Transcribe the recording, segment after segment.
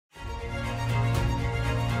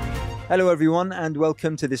Hello everyone and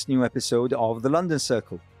welcome to this new episode of The London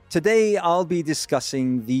Circle. Today I'll be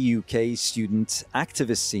discussing the UK student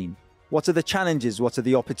activist scene. What are the challenges, what are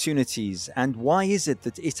the opportunities, and why is it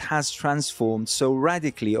that it has transformed so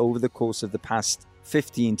radically over the course of the past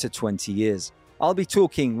 15 to 20 years? I'll be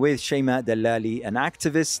talking with Shema Dallali, an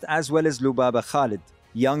activist, as well as Lubaba Khalid,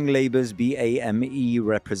 Young Labour's BAME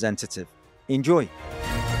representative. Enjoy.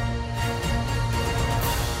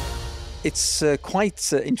 It's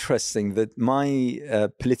quite interesting that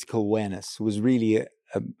my political awareness was really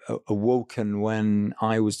awoken when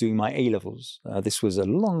I was doing my A-levels. This was a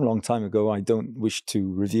long, long time ago. I don't wish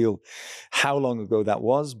to reveal how long ago that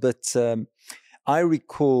was, but I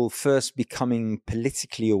recall first becoming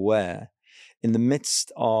politically aware in the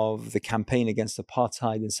midst of the campaign against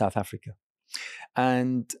apartheid in South Africa.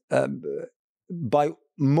 And by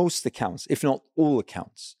most accounts, if not all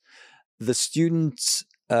accounts, the students'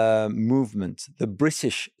 movement, the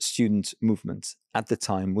British student movement at the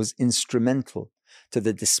time was instrumental to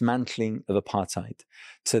the dismantling of apartheid,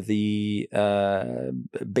 to the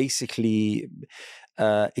basically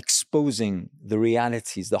exposing the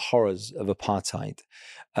realities, the horrors of apartheid.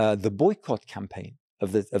 The boycott campaign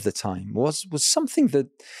of the time was something that,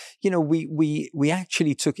 we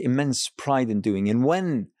actually took immense pride in doing. And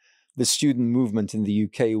when the student movement in the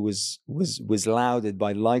UK was lauded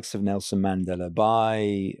by the likes of Nelson Mandela,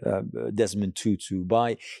 by Desmond Tutu,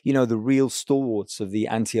 by the real stalwarts of the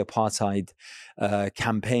anti-apartheid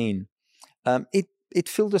campaign, it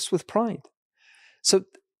filled us with pride. So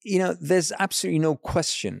there's absolutely no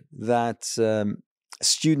question that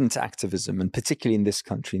student activism, and particularly in this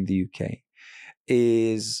country, in the UK,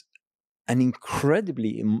 is an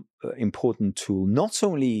incredibly important tool, not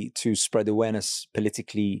only to spread awareness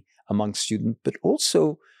politically among students, but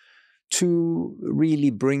also to really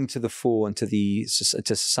bring to the fore and to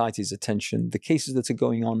society's attention the cases that are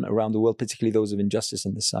going on around the world, particularly those of injustice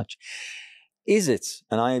and the such. Is it,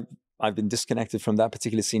 and I've been disconnected from that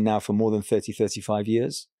particular scene now for more than 30, 35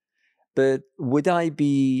 years, but would I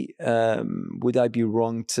be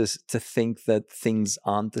wrong to think that things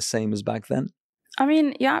aren't the same as back then? I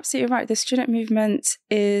mean, you're absolutely right. The student movement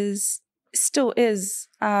still is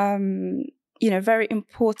very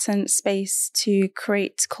important space to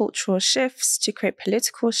create cultural shifts, to create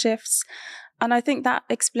political shifts. And I think that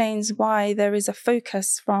explains why there is a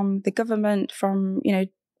focus from the government, from,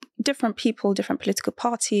 different people, different political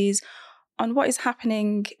parties on what is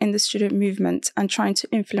happening in the student movement and trying to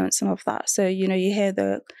influence some of that. So, you hear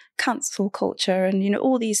the cancel culture and,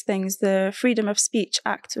 all these things, the Freedom of Speech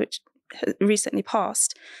Act, which recently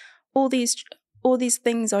passed, all these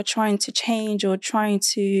things are trying to change or trying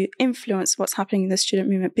to influence what's happening in the student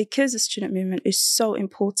movement, because the student movement is so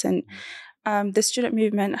important. The student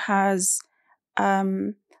movement has,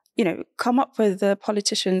 come up with the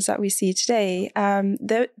politicians that we see today.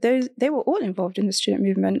 They were all involved in the student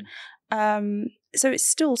movement. So it's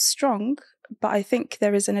still strong, but I think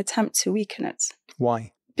there is an attempt to weaken it.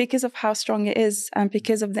 Why? Because of how strong it is and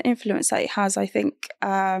because of the influence that it has, I think,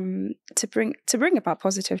 to bring about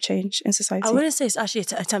positive change in society. I wouldn't say it's actually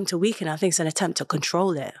an attempt to weaken it. I think it's an attempt to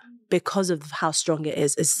control it because of how strong it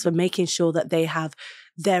is. It's for making sure that they have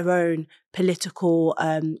their own political,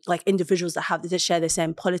 individuals that share the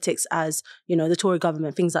same politics as, the Tory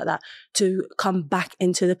government, things like that, to come back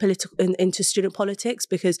into the into student politics,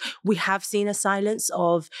 because we have seen a silence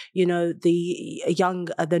of,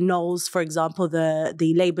 the Knowles, for example,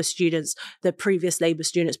 the Labour students, the previous Labour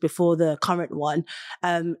students before the current one.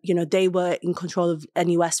 They were in control of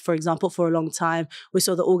NUS, for example, for a long time. We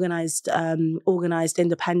saw the organised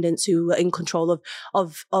independents who were in control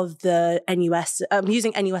of the NUS. I'm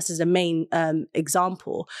using NUS as the main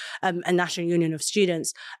example, a National Union of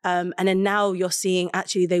Students. And then now you're seeing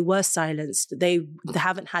actually they were silenced. They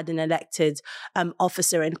haven't had an elected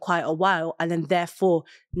officer in quite a while. And then therefore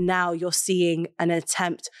now you're seeing an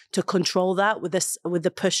attempt to control that with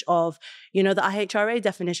the push of, the IHRA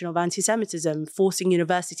definition of anti-Semitism, forcing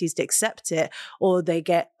universities to accept it, or they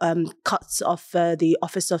get cuts off the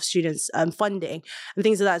Office of Students funding and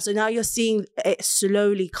things like that. So now you're seeing it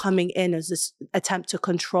slowly coming in as this attempt to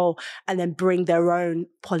control and then bring their own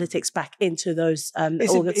politics back into those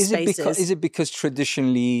spaces. Is it because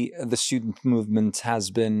traditionally the student movement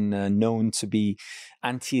has been known to be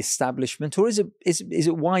anti-establishment, or is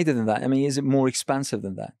it wider than that? I mean, is it more expansive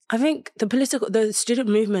than that? I think the student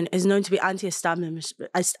movement is known to be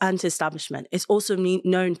anti-establishment. It's also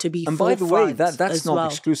known to be. And by the way, that's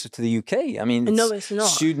not exclusive to the UK. I mean, no, it's not.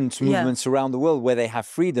 Student movements around the world where they have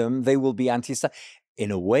freedom, they will be anti-establishment. In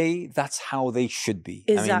a way, that's how they should be.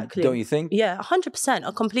 Exactly. I mean, don't you think? Yeah, 100%.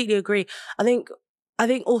 I completely agree. I think I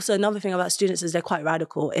think also another thing about students is they're quite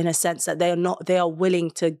radical in a sense that they are willing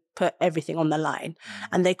to put everything on the line,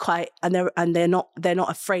 and they're not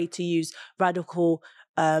afraid to use radical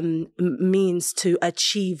means to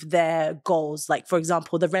achieve their goals. Like, for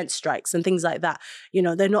example, the rent strikes and things like that.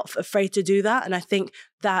 They're not afraid to do that. And I think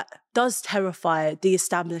that does terrify the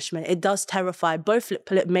establishment. It does terrify both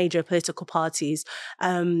major political parties,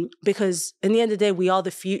 because in the end of the day, we are the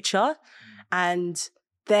future, and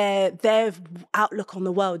their outlook on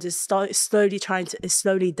the world is slowly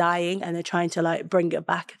dying, and they're trying to like bring it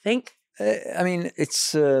back, I think.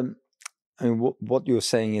 It's what you're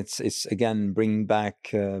saying, it's again bringing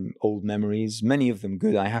back old memories, many of them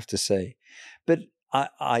good, I have to say. But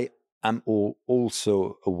I am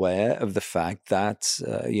also aware of the fact that,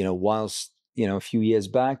 whilst, a few years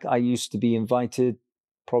back, I used to be invited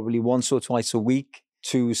probably once or twice a week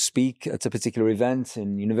to speak at a particular event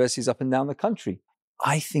in universities up and down the country.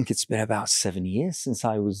 I think it's been about 7 years since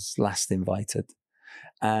I was last invited.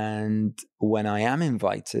 And when I am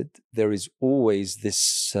invited, there is always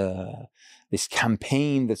this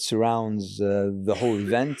campaign that surrounds the whole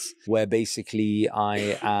event, where basically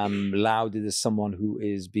I am lauded as someone who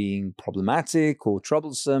is being problematic or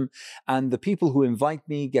troublesome, and the people who invite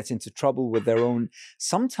me get into trouble with their own,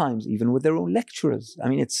 sometimes even with their own lecturers. I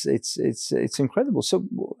mean, it's incredible. So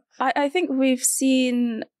I think we've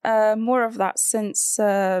seen more of that since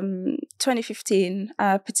 2015,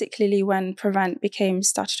 particularly when Prevent became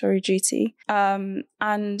statutory duty.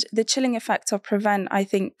 And the chilling effect of Prevent, I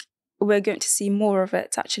think we're going to see more of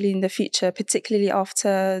it actually in the future, particularly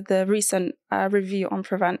after the recent review on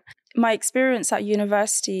Prevent. My experience at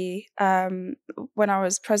university, when I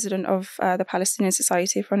was president of the Palestinian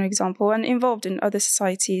Society, for an example, and involved in other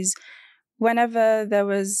societies, whenever there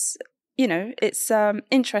was, it's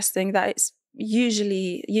interesting that it's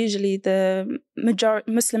usually the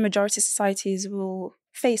Muslim majority societies will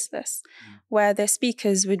face this, where their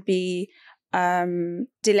speakers would be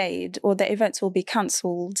delayed, or the events will be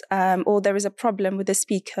cancelled, or there is a problem with the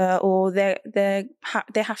speaker, or they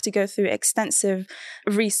have to go through extensive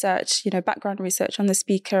research, background research on the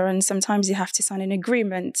speaker, and sometimes you have to sign an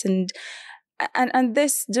agreement, and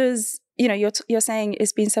this does, you're saying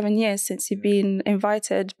it's been 7 years since you've been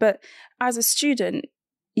invited, but as a student,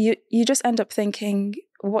 you just end up thinking,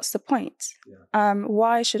 what's the point?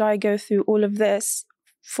 Why should I go through all of this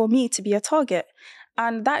for me to be a target?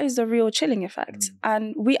 And that is the real chilling effect.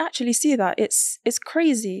 And we actually see that. It's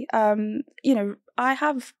crazy. I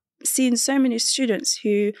have seen so many students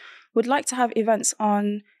who would like to have events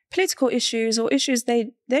on political issues or issues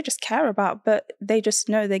they just care about, but they just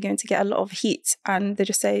know they're going to get a lot of heat, and they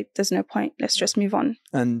just say, there's no point, let's just move on.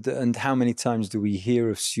 And how many times do we hear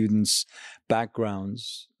of students'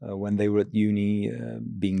 backgrounds when they were at uni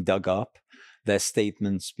being dug up, their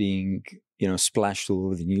statements being splashed all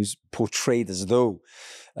over the news, portrayed as though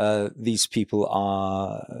these people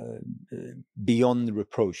are beyond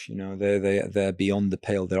reproach. They're beyond the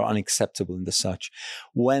pale. They're unacceptable and the such.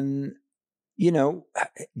 When,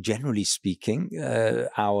 generally speaking,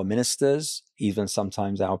 our ministers, even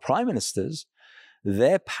sometimes our prime ministers,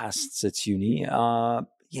 their pasts at uni are,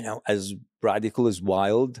 as radical, as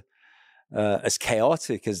wild, as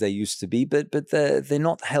chaotic as they used to be, but they're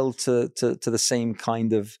not held to the same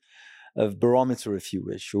kind of barometer, if you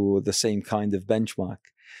wish, or the same kind of benchmark.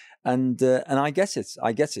 And I get it.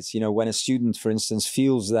 When a student, for instance,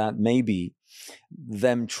 feels that maybe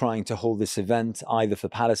them trying to hold this event either for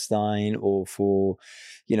Palestine or for,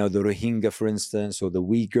 the Rohingya, for instance, or the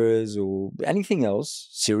Uyghurs or anything else,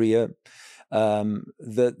 Syria,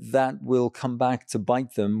 that will come back to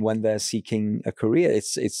bite them when they're seeking a career.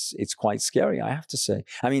 It's quite scary, I have to say.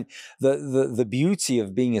 I mean, the beauty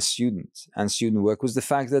of being a student and student work was the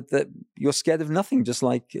fact that you're scared of nothing, just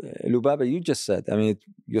like Lubaba, you just said. I mean,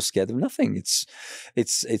 you're scared of nothing. It's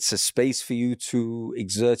a space for you to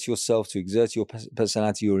exert yourself, to exert your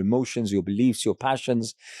personality, your emotions, your beliefs, your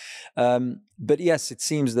passions. But yes, it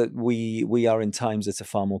seems that we are in times that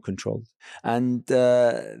are far more controlled. And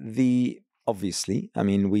obviously, I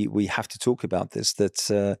mean, we have to talk about this, that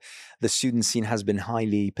the student scene has been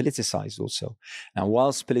highly politicized also. Now,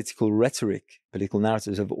 whilst political rhetoric, political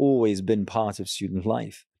narratives have always been part of student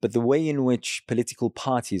life, but the way in which political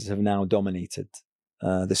parties have now dominated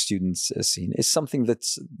the students' scene is something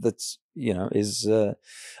that's is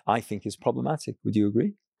I think is problematic. Would you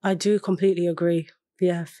agree? I do completely agree.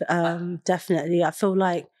 Yeah, definitely. I feel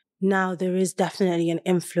like now there is definitely an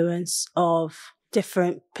influence of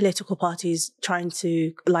different political parties trying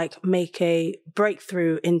to make a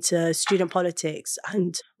breakthrough into student politics.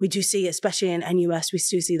 And we do see, especially in NUS, we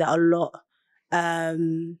still see that a lot.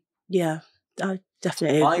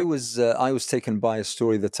 definitely. I was taken by a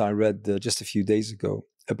story that I read just a few days ago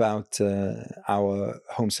about our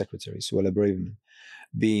Home Secretary, Suella Braverman,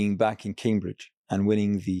 being back in Cambridge and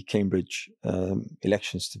winning the Cambridge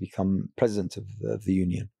elections to become president of the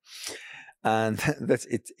union. And that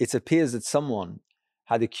it appears that someone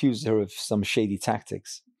had accused her of some shady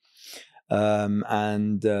tactics.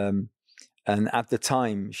 And at the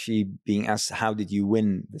time, she being asked, how did you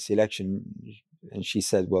win this election? And she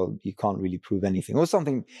said, well, you can't really prove anything, or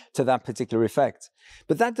something to that particular effect.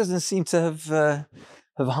 But that doesn't seem to have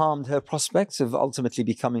harmed her prospects of ultimately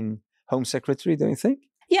becoming Home Secretary, don't you think?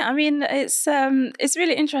 Yeah, I mean, it's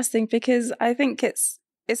really interesting because I think it's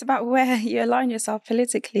about where you align yourself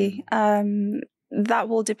politically. That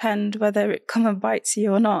will depend whether it come and bites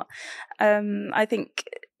you or not. I think,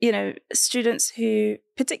 students who,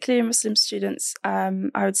 particularly Muslim students, I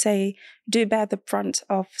would say, do bear the brunt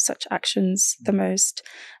of such actions the most.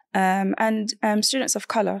 And students of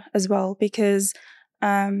colour as well, because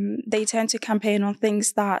they tend to campaign on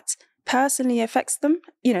things that personally affects them,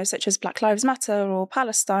 such as Black Lives Matter or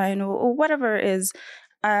Palestine or whatever it is.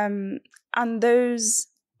 And those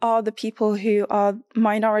are the people who are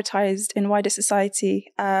minoritized in wider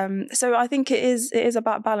society. So I think it is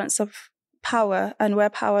about balance of power, and where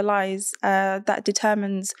power lies, that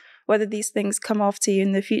determines whether these things come after you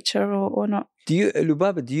in the future or not.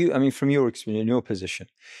 Lubaba, I mean, from your experience, in your position,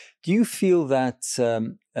 do you feel that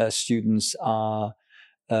students are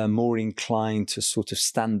more inclined to sort of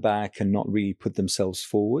stand back and not really put themselves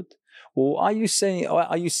forward? Or are you saying,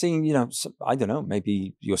 I don't know,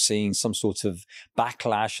 maybe you're seeing some sort of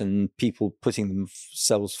backlash and people putting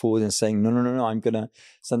themselves forward and saying, no, I'm going to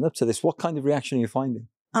stand up to this. What kind of reaction are you finding?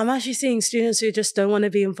 I'm actually seeing students who just don't want to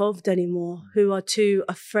be involved anymore, who are too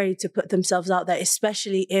afraid to put themselves out there,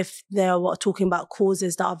 especially if they're talking about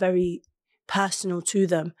causes that are very personal to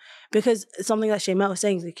them. Because something that Shayma was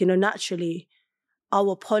saying, like, naturally,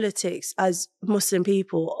 our politics as Muslim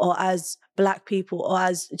people or as Black people or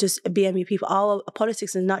as just BME people, our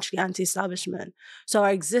politics is naturally anti-establishment. So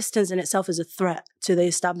our existence in itself is a threat to the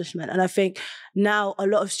establishment. And I think now a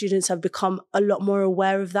lot of students have become a lot more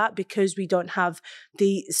aware of that, because we don't have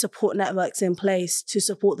the support networks in place to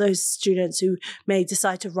support those students who may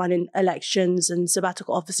decide to run in elections and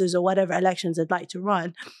sabbatical officers or whatever elections they'd like to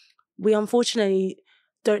run. We unfortunately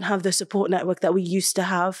don't have the support network that we used to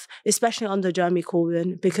have, especially under Jeremy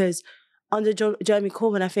Corbyn, because under Jeremy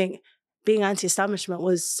Corbyn, I think being anti-establishment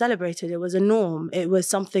was celebrated. It was a norm. It was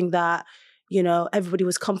something that, everybody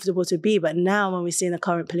was comfortable to be. But now when we see in the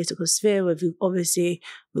current political sphere, we've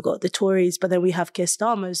got the Tories, but then we have Keir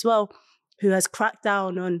Starmer as well, who has cracked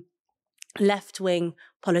down on left-wing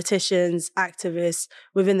politicians, activists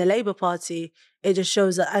within the Labour Party. It just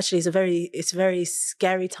shows that actually it's a very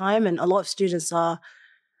scary time, and a lot of students are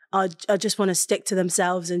just want to stick to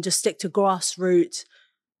themselves and just stick to grassroots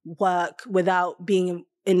work without being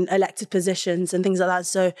in elected positions and things like that.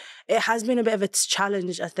 So it has been a bit of a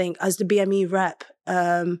challenge, I think, as the BME rep,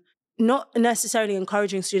 not necessarily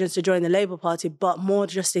encouraging students to join the Labour Party, but more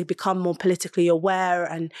just to become more politically aware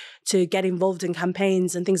and to get involved in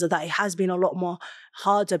campaigns and things like that. It has been a lot more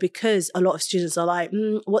harder because a lot of students are like,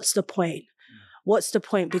 what's the point? What's the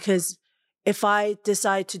point? Because if I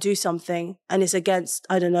decide to do something and it's against,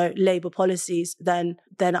 I don't know, Labour policies, then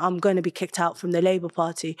I'm going to be kicked out from the Labour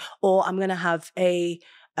Party, or I'm going to have a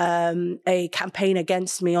campaign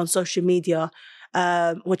against me on social media,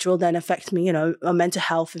 which will then affect me, my mental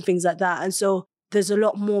health and things like that. And so there's a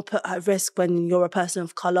lot more put at risk when you're a person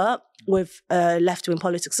of colour with left-wing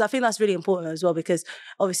politics. So I think that's really important as well, because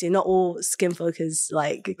obviously not all skin folk is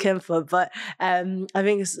like kinfolk, but I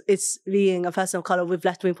think it's being a person of colour with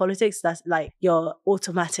left-wing politics, that's like you're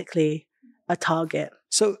automatically a target.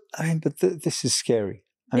 So, but this is scary.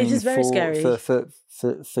 It is very scary.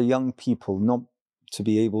 For young people not to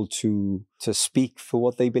be able to speak for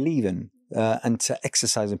what they believe in. And to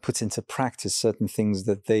exercise and put into practice certain things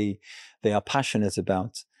that they are passionate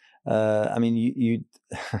about. I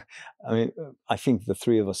think the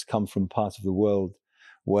three of us come from part of the world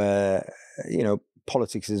where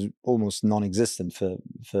politics is almost non-existent for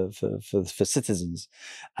citizens,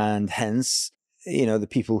 and hence the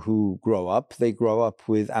people who grow up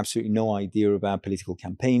with absolutely no idea about political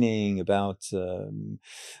campaigning, about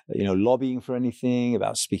lobbying for anything,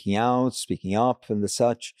 about speaking out, speaking up, and the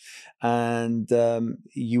such. And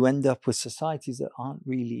you end up with societies that aren't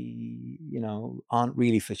really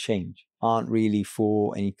for change, aren't really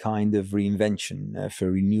for any kind of reinvention, for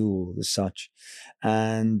renewal, as such,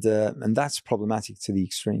 and that's problematic to the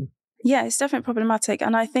extreme. Yeah, it's definitely problematic,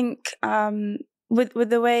 and I think with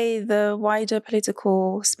the way the wider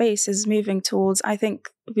political space is moving towards, I think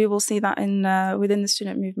we will see that in within the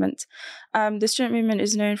student movement. The student movement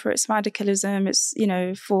is known for its radicalism. It's,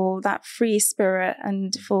 for that free spirit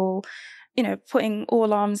and for, putting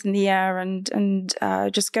all arms in the air and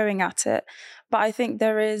just going at it. But I think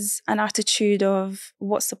there is an attitude of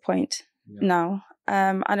what's the point now?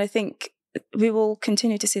 And I think we will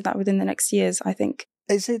continue to see that within the next years, I think.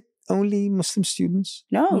 Is it only Muslim students?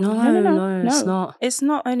 No, it's not. It's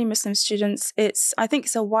not only Muslim students. I think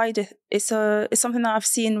it's a wider. It's something that I've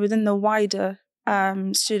seen within the wider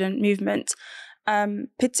student movement,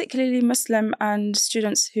 particularly Muslim and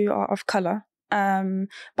students who are of color. But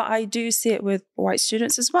I do see it with white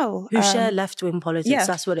students as well, who share left-wing politics. Yeah,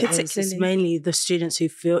 that's what it is. It's mainly the students who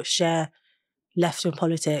share left-wing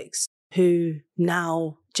politics who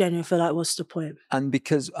now genuinely feel like, what's the point? And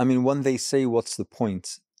because when they say what's the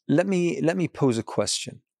point, let me pose a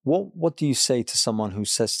question. What do you say to someone who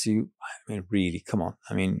says to you, really, come on,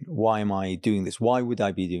 why am I doing this? Why would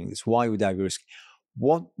I be doing this? Why would I be risking?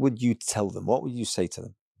 What would you tell them? What would you say to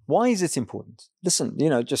them? Why is it important? Listen,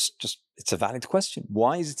 just it's a valid question.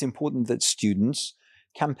 Why is it important that students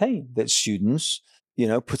campaign, that students,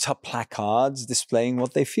 put up placards displaying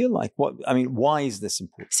what they feel like? Why is this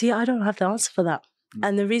important? See, I don't have the answer for that.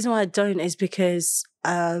 And the reason why I don't is because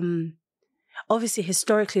obviously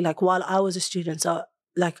historically, like while I was a student, so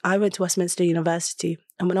like I went to Westminster University,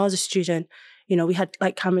 and when I was a student, we had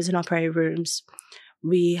like cameras in our prayer rooms.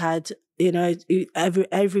 We had,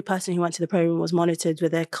 every person who went to the prayer room was monitored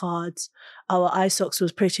with their cards. Our ISOCs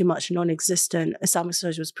was pretty much non-existent. Islamic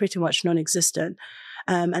Studies was pretty much non-existent.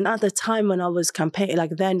 And at the time when I was campaigning,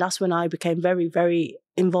 like then that's when I became very, very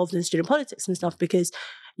involved in student politics and stuff, because,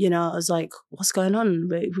 I was like, what's going on?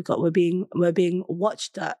 We're being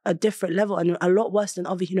watched at a different level and a lot worse than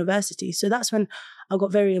other universities. So that's when I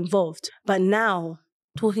got very involved. But now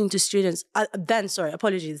talking to students, then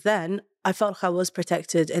I felt like I was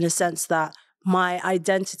protected in a sense that my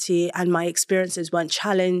identity and my experiences weren't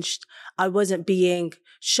challenged. I wasn't being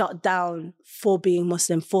shut down for being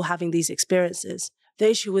Muslim, for having these experiences. The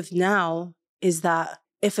issue with now is that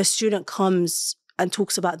if a student comes and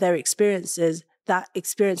talks about their experiences, that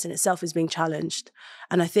experience in itself is being challenged.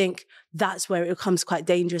 And I think that's where it becomes quite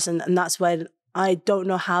dangerous. And that's where I don't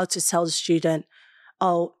know how to tell the student,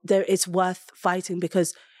 it's worth fighting,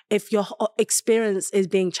 because if your experience is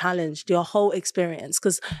being challenged, your whole experience,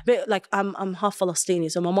 because like I'm half Palestinian,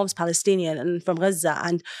 so my mom's Palestinian and from Gaza,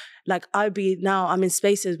 and like I'm in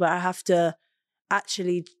spaces where I have to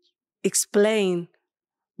actually explain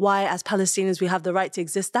why as Palestinians we have the right to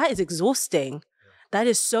exist. That is exhausting. That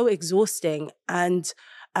is so exhausting. And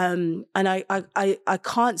I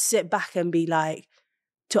can't sit back and be like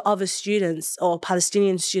to other students or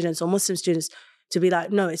Palestinian students or Muslim students to be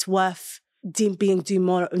like, no, it's worth being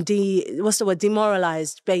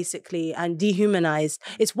demoralized basically and dehumanized.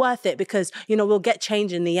 It's worth it because, we'll get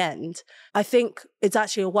change in the end. I think it's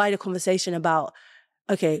actually a wider conversation about,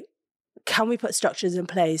 okay, can we put structures in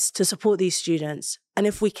place to support these students? And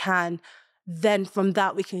if we can, then from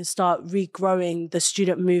that we can start regrowing the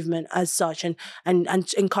student movement as such and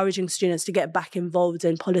encouraging students to get back involved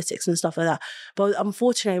in politics and stuff like that. But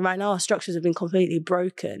unfortunately, right now our structures have been completely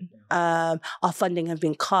broken. Our funding have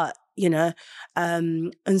been cut,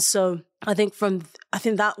 and so I think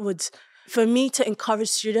that would, for me to encourage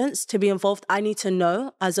students to be involved, I need to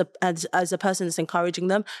know as a person that's encouraging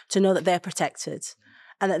them to know that they're protected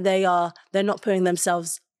and that they're not putting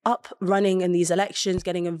themselves up running in these elections,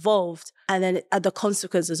 getting involved, and then the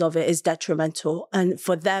consequences of it is detrimental and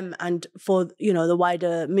for them and for, the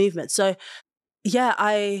wider movement. So yeah,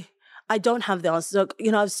 I don't have the answer.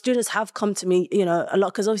 So, students have come to me, a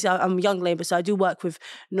lot, because obviously I'm young labour, so I do work with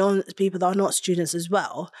people that are not students as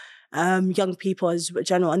well, young people as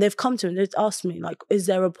general, and they've come to me and they've asked me, like, is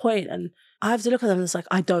there a point? And I have to look at them and it's like,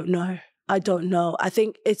 I don't know. I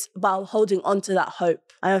think it's about holding on to that hope.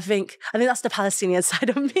 And I think that's the Palestinian side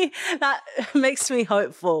of me that makes me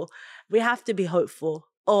hopeful. We have to be hopeful,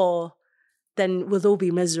 or then we'll all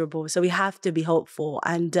be miserable. So we have to be hopeful.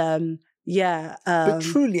 And but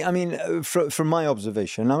truly, from my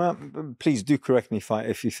observation, please do correct me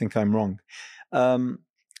if you think I'm wrong.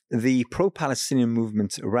 The pro-Palestinian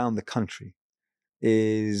movement around the country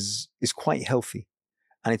is quite healthy,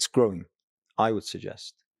 and it's growing, I would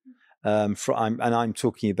suggest. I'm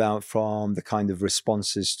talking about from the kind of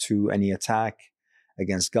responses to any attack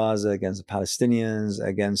against Gaza, against the Palestinians,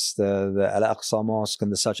 against the Al-Aqsa Mosque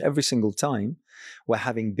and the such. Every single time we're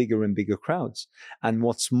having bigger and bigger crowds. And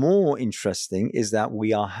what's more interesting is that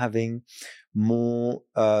we are having more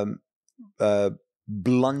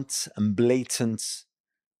blunt and blatant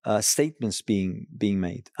statements being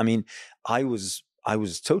made. I mean, I was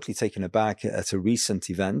totally taken aback at a recent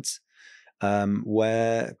event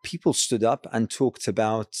where people stood up and talked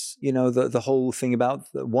about, the whole thing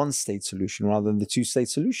about the one-state solution rather than the two-state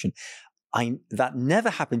solution. That never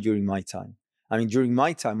happened during my time. I mean, during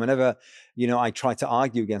my time, whenever, I tried to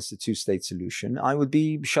argue against the two-state solution, I would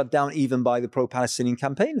be shut down even by the pro-Palestinian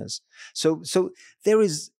campaigners. So there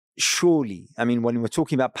is surely, I mean, when we're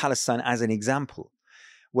talking about Palestine as an example,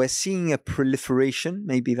 we're seeing a proliferation.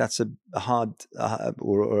 Maybe that's a hard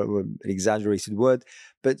or an exaggerated word,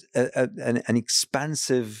 but an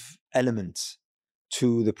expansive element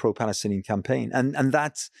to the pro-Palestinian campaign. And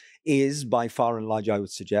that is by far and large, I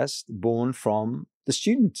would suggest, born from the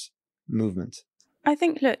student movement. I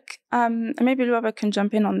think, look, maybe Luaba can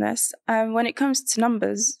jump in on this. When it comes to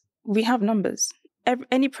numbers, we have numbers.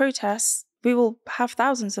 Any protest, we will have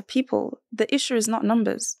thousands of people. The issue is not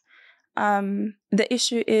numbers. The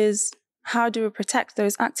issue is, how do we protect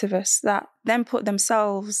those activists that then put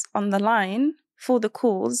themselves on the line for the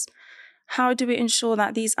cause? How do we ensure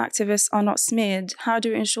that these activists are not smeared? How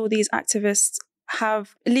do we ensure these activists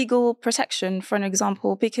have legal protection, for an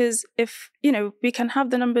example? Because if, we can have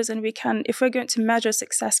the numbers and if we're going to measure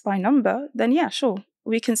success by number, then yeah, sure.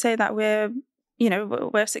 We can say that we're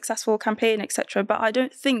a successful campaign, etc. But I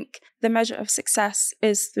don't think the measure of success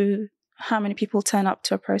is through how many people turn up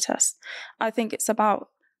to a protest. I think it's about,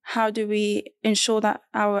 how do we ensure that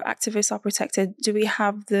our activists are protected? Do we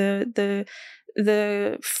have the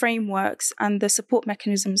frameworks and the support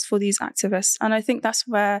mechanisms for these activists? And I think that's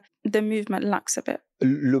where the movement lacks a bit.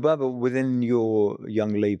 Lubaba, within your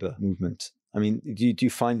Young Labour movement, I mean, do you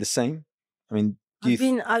find the same? I mean,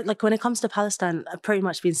 when it comes to Palestine, I've pretty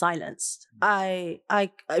much been silenced. I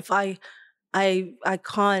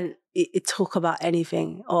can't talk about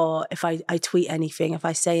anything, or if I tweet anything, if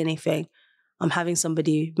I say anything, I'm having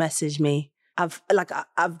somebody message me. I've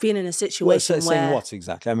been in a situation where saying what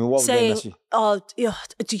exactly? I mean, what was their message? Oh,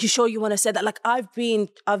 do you sure you want to say that? Like, I've been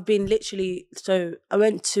literally. So I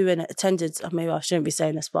went to and attended. Maybe I shouldn't be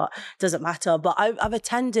saying this, but it doesn't matter. But I've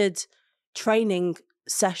attended training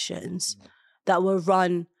sessions that were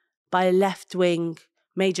run by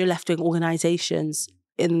major left-wing organizations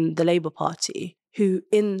in the Labour Party, who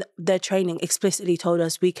in their training explicitly told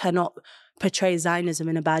us we cannot portray Zionism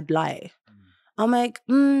in a bad light. I'm like,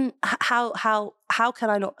 how can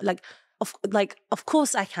I not? Of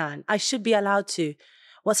course I can. I should be allowed to.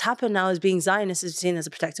 What's happened now is being Zionist is seen as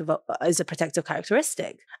a protective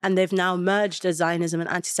characteristic, and they've now merged Zionism and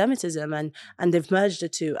anti-Semitism, and they've merged the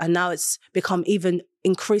two, and now it's become even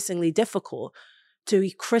increasingly difficult to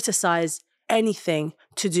criticize anything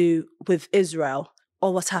to do with Israel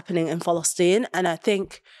or what's happening in Palestine. And I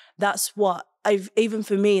think that's what even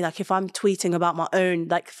for me, like, if I'm tweeting about my own,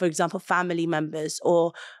 like, for example, family members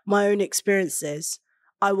or my own experiences,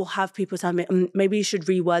 I will have people tell me, maybe you should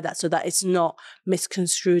reword that so that it's not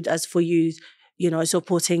misconstrued as for you,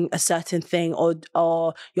 supporting a certain thing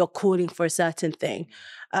or you're calling for a certain thing.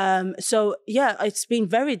 So yeah, it's been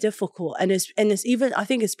very difficult, and it's even, I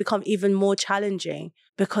think it's become even more challenging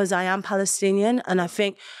because I am Palestinian, and I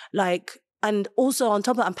think and also on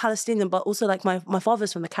top of that, I'm Palestinian, but also like my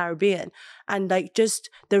father's from the Caribbean, and like just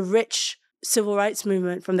the rich civil rights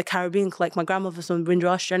movement from the Caribbean, like my grandmother's from the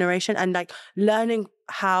Windrush generation, and like learning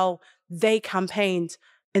how they campaigned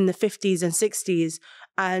in the 50s and 60s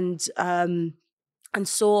and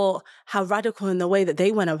saw how radical in the way that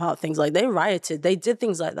they went about things. Like, they rioted, they did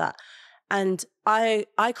things like that. And I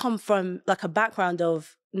come from like a background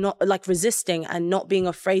of not like resisting and not being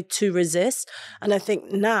afraid to resist. And I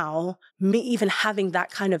think now, me even having that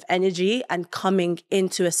kind of energy and coming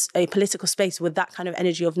into a political space with that kind of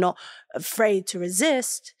energy of not afraid to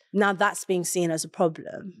resist, now that's being seen as a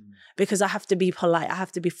problem. Because I have to be polite, I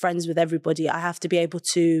have to be friends with everybody, I have to be able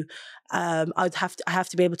to, I have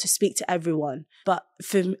to be able to speak to everyone. But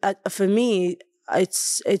for me,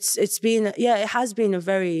 it's been, it has been a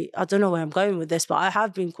very, I don't know where I'm going with this, but it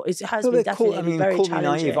has been definitely very challenging. Call me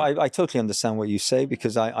naive. I totally understand what you say,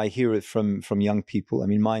 because I hear it from young people. I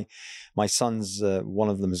mean, my sons, one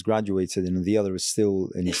of them has graduated and the other is still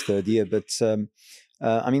in his third year. But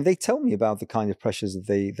I mean, they tell me about the kind of pressures that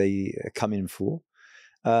they come in for.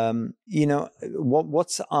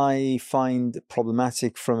 What I find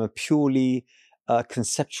problematic from a purely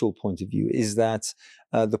conceptual point of view is that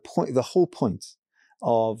the whole point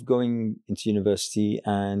of going into university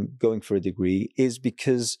and going for a degree is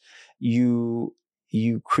because you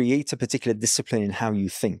create a particular discipline in how you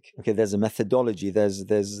think. Okay, there's a methodology, there's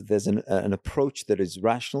an approach that is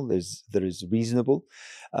rational, that is reasonable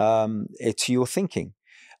to your thinking,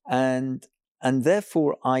 and And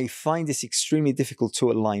therefore, I find this extremely difficult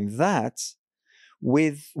to align that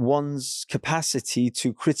with one's capacity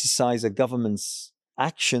to criticize a government's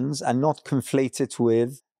actions and not conflate it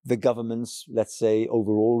with the government's, let's say,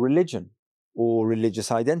 overall religion or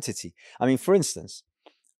religious identity. I mean, for instance,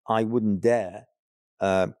 I wouldn't dare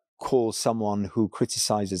call someone who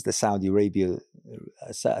criticizes the Saudi Arabian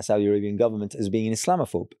government as being an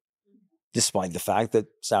Islamophobe, despite the fact that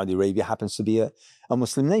Saudi Arabia happens to be a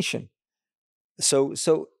Muslim nation. So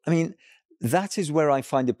I mean, that is where I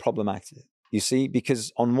find it problematic, you see,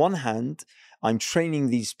 because on one hand, I'm training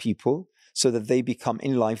these people so that they become,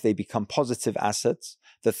 in life, they become positive assets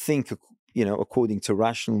that think, according to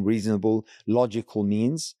rational, reasonable, logical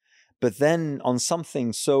means. But then on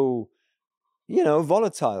something so,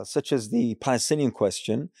 volatile, such as the Palestinian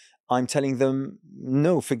question, I'm telling them,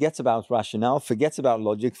 no, forget about rationale, forget about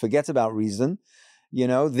logic, forget about reason.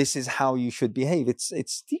 This is how you should behave.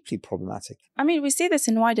 It's deeply problematic. I mean, we see this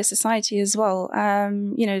in wider society as well.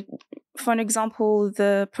 For an example,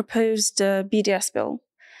 the proposed BDS bill.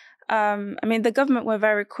 The government were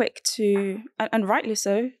very quick to, and rightly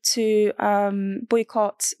so, to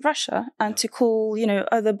boycott Russia and to call,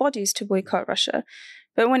 other bodies to boycott Russia.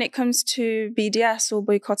 But when it comes to BDS or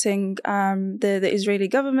boycotting the Israeli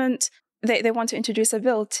government, they want to introduce a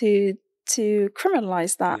bill to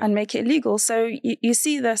criminalize that and make it legal. So you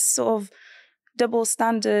see this sort of double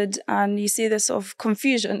standard and you see this sort of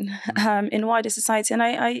confusion in wider society. And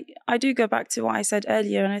I do go back to what I said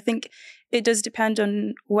earlier, and I think it does depend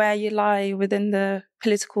on where you lie within the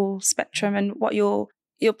political spectrum and what your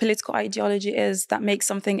political ideology is that makes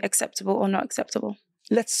something acceptable or not acceptable.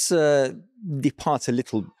 Let's depart a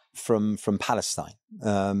little from Palestine.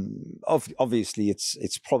 Obviously,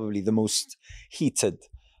 it's probably the most heated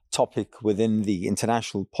topic within the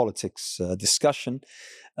international politics discussion.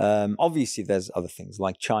 Obviously, there's other things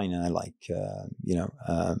like China,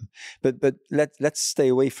 but let's stay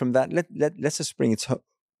away from that. Let's just bring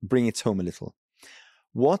it home a little.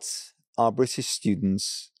 What are British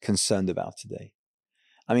students concerned about today?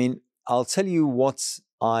 I mean, I'll tell you what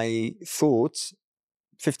I thought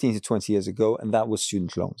 15 to 20 years ago, and that was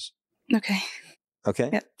student loans. Okay.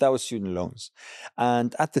 Yep. That was student loans.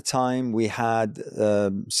 And at the time, we had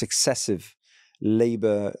successive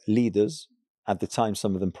Labour leaders, at the time,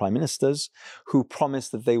 some of them prime ministers, who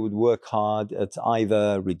promised that they would work hard at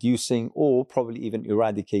either reducing or probably even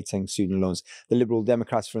eradicating student loans. The Liberal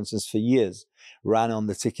Democrats, for instance, for years ran on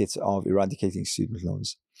the ticket of eradicating student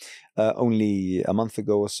loans. Only a month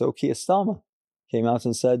ago or so, Keir Starmer came out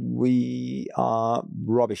and said, we are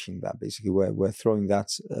rubbishing that, basically. We're throwing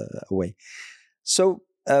that away. So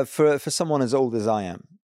for someone as old as I am,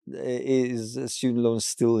 is student loans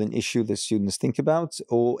still an issue that students think about?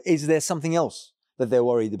 Or is there something else that they're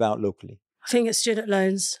worried about locally? I think it's student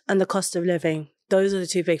loans and the cost of living. Those are the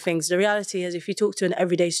two big things. The reality is, if you talk to an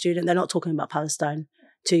everyday student, they're not talking about Palestine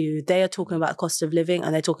to you. They are talking about cost of living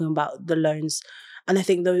and they're talking about the loans. And I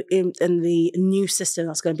think in the new system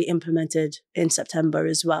that's going to be implemented in September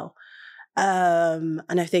as well. And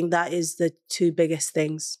I think that is the two biggest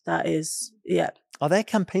things. That is, yeah. Are there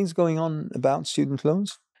campaigns going on about student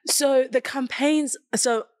loans? So the campaigns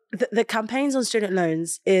on student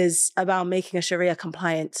loans is about making a Sharia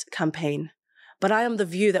compliant campaign. But I am the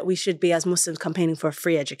view that we should be, as Muslims, campaigning for a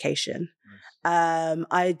free education.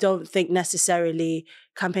 I don't think necessarily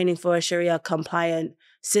campaigning for a Sharia compliant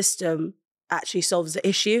system actually solves the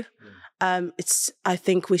issue. I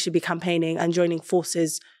think we should be campaigning and joining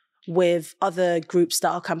forces with other groups that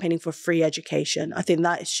are campaigning for free education. I think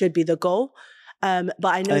that should be the goal. But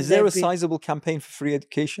I know, is there a sizable campaign for free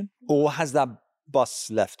education, or has that bus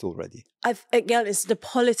left already? Again, it's the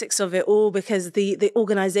politics of it all, because the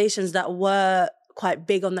organizations that were quite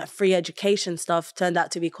big on that free education stuff turned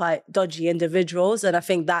out to be quite dodgy individuals. And I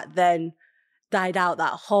think that then died out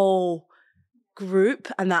that whole group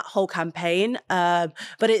and that whole campaign. But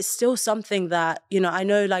it's still something that, I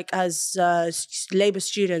know, like, as Labour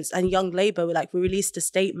students and Young Labour, we released a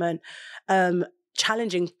statement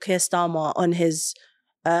challenging Keir Starmer on his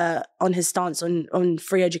stance on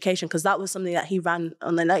free education, because that was something that he ran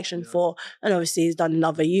on the election for, and obviously he's done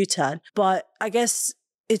another U-turn. But I guess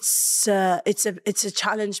it's a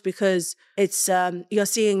challenge, because it's you're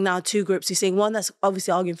seeing now two groups. You're seeing one that's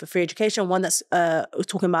obviously arguing for free education, one that's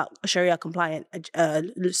talking about a Sharia compliant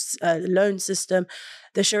loan system.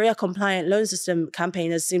 The Sharia compliant loan system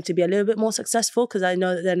campaigners seem to be a little bit more successful, because I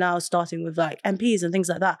know that they're now starting with like MPs and things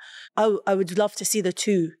like that. I would love to see the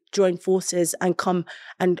two join forces and come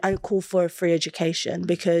and call for a free education,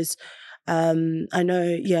 because I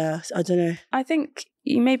know, I don't know. I think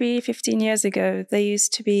maybe 15 years ago, there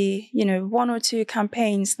used to be, one or two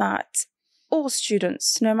campaigns that all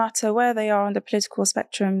students, no matter where they are on the political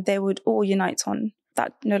spectrum, they would all unite on.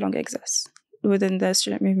 That no longer exists within the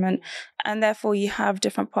student movement. And therefore, you have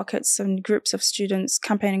different pockets and groups of students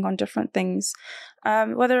campaigning on different things,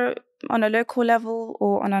 whether on a local level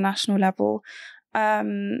or on a national level.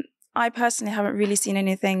 I personally haven't really seen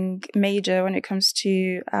anything major when it comes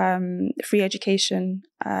to free education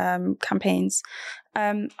campaigns.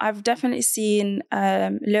 I've definitely seen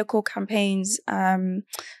local campaigns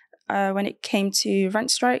when it came to rent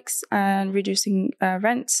strikes and reducing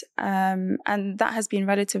rent. And that has been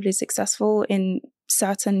relatively successful in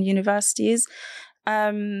certain universities.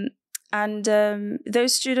 Those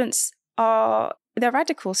students they're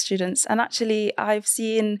radical students. And actually, I've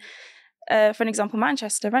seen, for an example,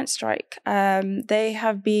 Manchester rent strike. They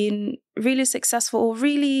have been really successful, or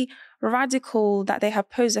really radical, that they have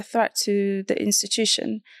posed a threat to the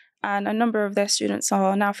institution. And a number of their students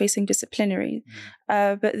are now facing disciplinary.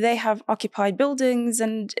 But they have occupied buildings,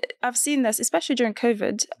 and I've seen this, especially during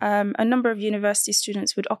COVID. A number of university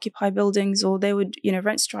students would occupy buildings, or they would,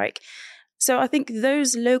 rent strike. So I think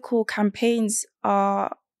those local campaigns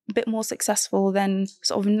are a bit more successful than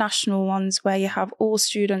sort of national ones, where you have all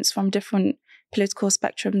students from different political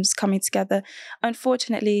spectrums coming together.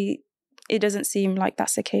 Unfortunately, it doesn't seem like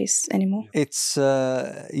that's the case anymore. It's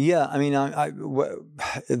I mean,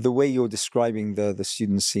 the way you're describing the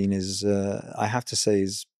student scene is, I have to say,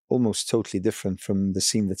 is almost totally different from the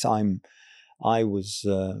scene that I was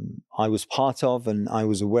part of and I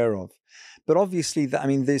was aware of. But obviously,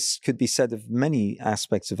 this could be said of many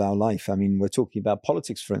aspects of our life. I mean, we're talking about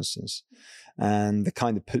politics, for instance, and the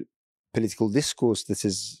kind of political discourse that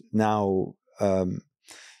is now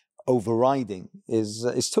overriding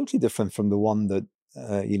is totally different from the one that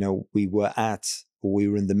we were at, or we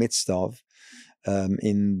were in the midst of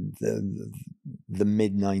in the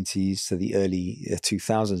mid 90s to the early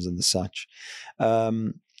 2000s and the such. But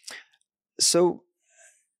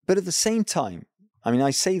at the same time, I mean,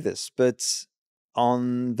 I say this, but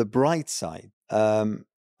on the bright side,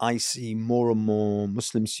 I see more and more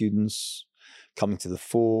Muslim students coming to the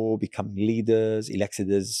fore, becoming leaders,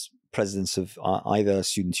 elected as presidents of either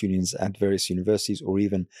student unions at various universities, or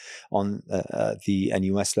even on the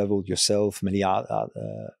NUS level. Yourself,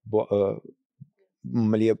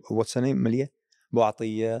 Malia, what's her name? Malia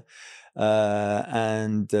Bouatiya,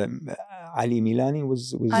 and Ali Milani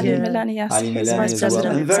was Ali Milani, yes, Ali Milani as well,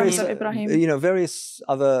 and various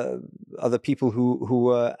other people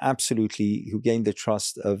who gained the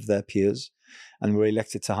trust of their peers and were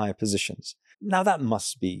elected to higher positions. Now that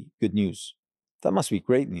must be good news. That must be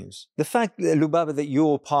great news. The fact, Lubaba, that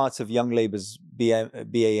you're part of Young Labour's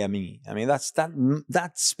BAME, I mean,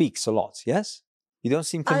 that speaks a lot. Yes, you don't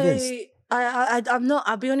seem convinced. I'm not.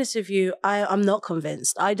 I'll be honest with you. I'm not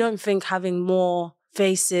convinced. I don't think having more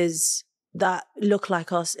faces that look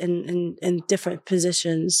like us in different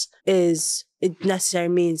positions it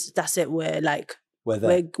necessarily means that's it. We're there.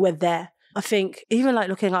 I think even like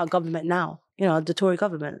looking at our government now, the Tory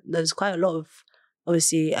government, there's quite a lot of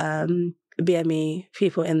obviously BME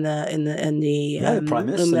people in the Prime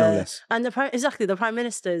Minister, no less. And the Prime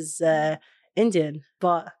Minister's Indian.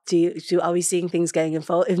 But are we seeing things going in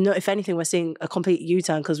forward? If anything, we're seeing a complete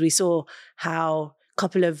U-turn, because we saw how a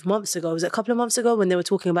couple of months ago when they were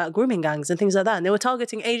talking about grooming gangs and things like that, and they were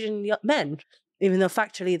targeting Asian men, even though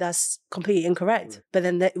factually that's completely incorrect. But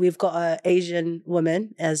then we've got an Asian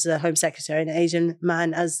woman as the Home Secretary and an Asian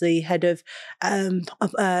man as the head of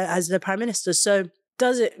as the Prime Minister. So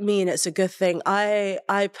does it mean it's a good thing? I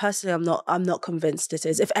personally, I'm not convinced it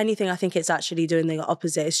is. If anything, I think it's actually doing the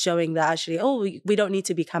opposite. It's showing that actually, we don't need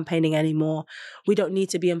to be campaigning anymore. We don't need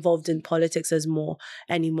to be involved in politics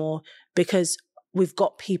anymore, because we've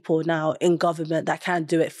got people now in government that can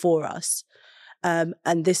do it for us. I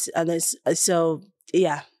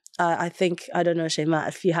think, I don't know, Shema,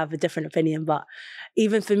 if you have a different opinion, but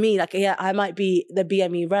even for me, I might be the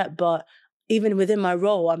BME rep, but even within my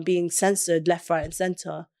role, I'm being censored left, right, and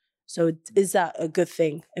center. So is that a good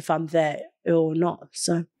thing if I'm there or not?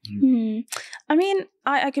 So, I mean,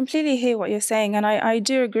 I completely hear what you're saying, and I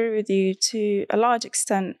do agree with you to a large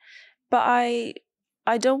extent. But I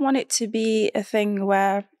don't want it to be a thing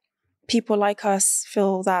where people like us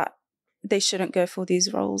feel that they shouldn't go for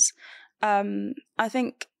these roles. I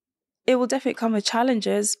think it will definitely come with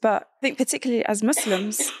challenges, but I think particularly as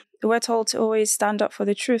Muslims, we're told to always stand up for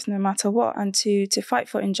the truth no matter what, and to fight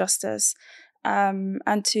for injustice,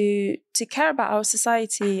 and to care about our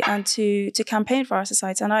society, and to campaign for our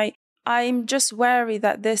society. And I'm just wary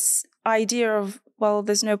that this idea of, well,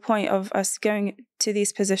 there's no point of us going to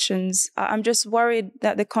these positions. I'm just worried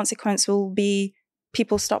that the consequence will be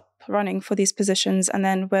people stop running for these positions, and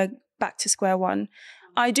then we're back to square one.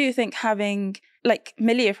 I do think having, like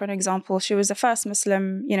Malia, for an example, she was the first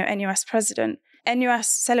Muslim, NUS president. NUS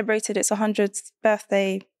celebrated its 100th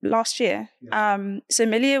birthday last year. Yeah. So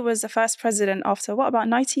Malia was the first president after, about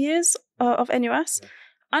 90 years of NUS? Yeah.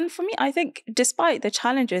 And for me, I think despite the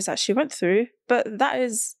challenges that she went through, but that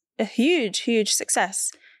is a huge, huge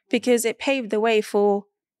success because it paved the way for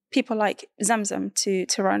people like Zamzam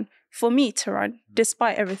to run, for me to run,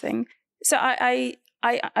 despite everything. So I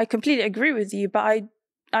completely agree with you, but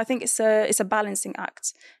I think it's a balancing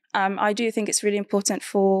act. I do think it's really important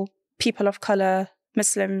for people of color,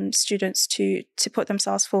 Muslim students to put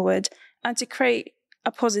themselves forward and to create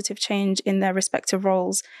a positive change in their respective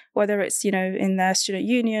roles, whether it's, in their student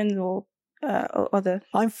union or other.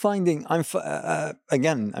 I'm finding,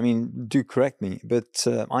 again, I mean, do correct me, but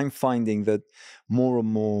I'm finding that more and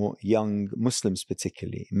more young Muslims,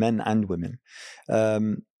 particularly men and women,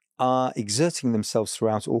 are exerting themselves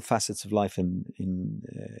throughout all facets of life in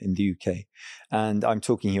the UK. And I'm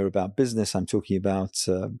talking here about business, I'm talking about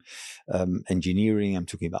engineering, I'm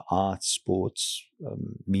talking about arts, sports,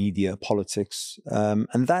 media, politics.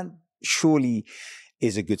 And that surely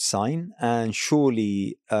is a good sign and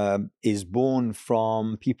surely is born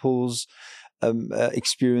from people's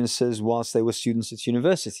experiences whilst they were students at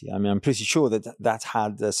university. I mean, I'm pretty sure that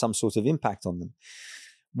had some sort of impact on them.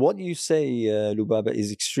 What you say, Lubaba, is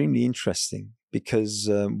extremely interesting because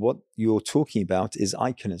what you're talking about is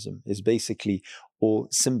iconism, is basically, or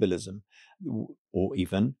symbolism, or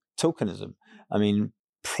even tokenism. I mean,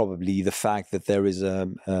 probably the fact that there is a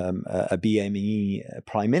BME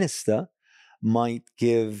prime minister might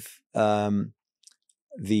give the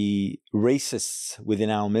racists within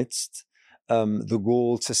our midst the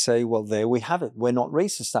goal to say, well, there we have it. We're not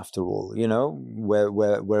racist after all.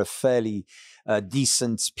 We're a fairly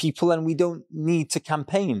decent people, and we don't need to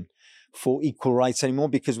campaign for equal rights anymore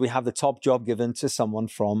because we have the top job given to someone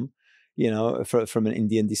from an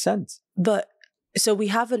Indian descent. But so we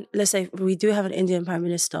haven't. Let's say we do have an Indian prime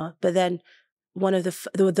minister, but then one of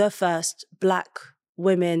the first black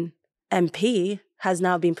women MP has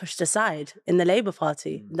now been pushed aside in the Labour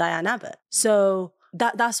Party, Diane Abbott. So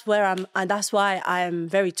that's where and that's why I am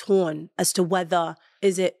very torn as to whether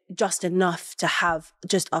is it just enough to have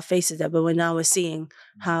just our faces there, but we're seeing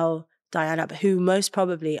how Diane Abbott, who most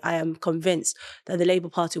probably I am convinced that the Labour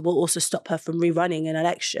Party will also stop her from rerunning in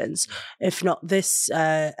elections, if not this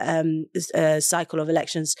cycle of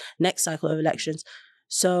elections, next cycle of elections.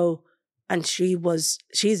 So. And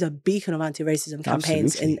she's a beacon of anti-racism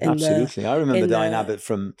campaigns. Absolutely. I remember Diane Abbott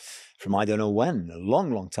from I don't know when, a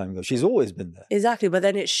long, long time ago. She's always been there. Exactly. But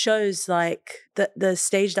then it shows like the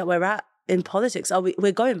stage that we're at in politics.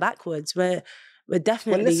 We're going backwards. We're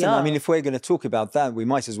definitely Well, listen, I mean, if we're going to talk about that, we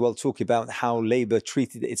might as well talk about how Labour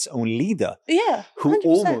treated its own leader, who 100%.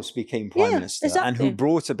 Almost became prime minister, exactly. And who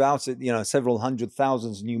brought about several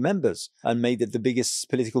 100,000 new members and made it the biggest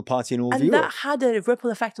political party in all of Europe. And that had a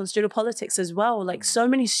ripple effect on student politics as well. Like so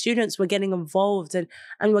many students were getting involved and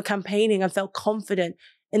were campaigning and felt confident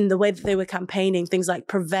in the way that they were campaigning, things like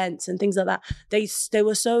Prevent and things like that. They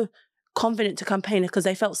were so confident to campaign because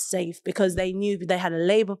they felt safe, because they knew they had a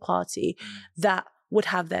Labour Party that would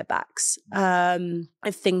have their backs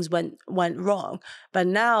if things went wrong. But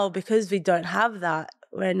now, because we don't have that,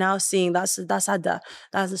 we're now seeing that's the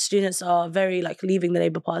students are very like leaving the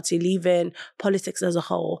Labour Party, leaving politics as a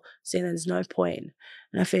whole, saying there's no point.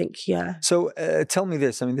 And I think, yeah. So tell me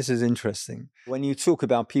this, I mean, this is interesting. When you talk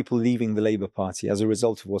about people leaving the Labour Party as a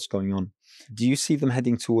result of what's going on, do you see them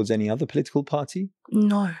heading towards any other political party?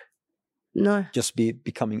 No. Just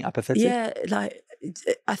becoming apathetic? Yeah, like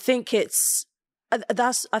I think that's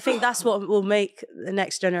what will make the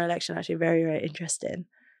next general election actually very, very interesting.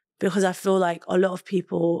 Because I feel like a lot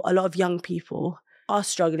of young people are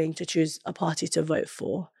struggling to choose a party to vote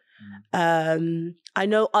for. I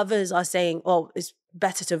know others are saying, oh, it's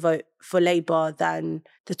better to vote for Labour than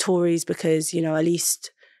the Tories because, at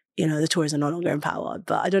least, the Tories are no longer in power.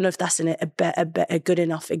 But I don't know if that's a good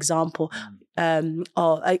enough example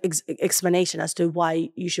or explanation as to why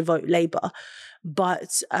you should vote Labour.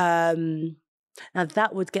 But now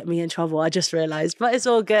that would get me in trouble, I just realised. But it's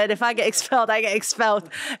all good. If I get expelled, I get expelled.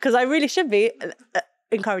 Because I really should be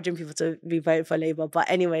encouraging people to be voting for Labour. But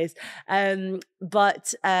anyways, yeah,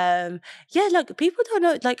 look, people don't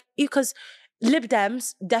know, like, because Lib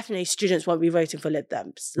Dems, definitely students won't be voting for Lib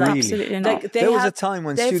Dems. Really? Absolutely not. Like, There was a time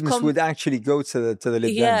when students would actually go to the Lib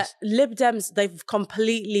Dems. Yeah, Lib Dems, they've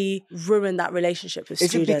completely ruined that relationship with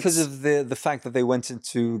students. Is it because of the fact that they went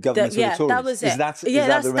into government with the Tories? That was it. That's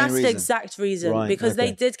that's the main reason? the exact reason. Right, because okay.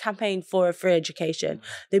 they did campaign for a free education.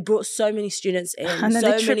 They brought so many students in. And then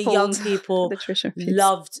so they many young tripled people the tuition fees.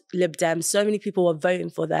 loved Lib Dems. So many people were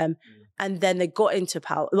voting for them. And then they got into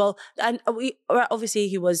power. Well, and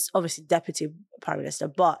he was deputy prime minister,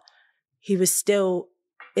 but he was still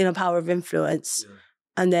in a power of influence. Yeah.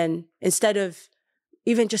 And then instead of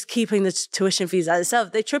even just keeping the tuition fees as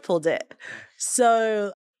itself, they tripled it.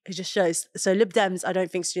 So it just shows. So Lib Dems, I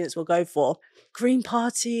don't think students will go for. Green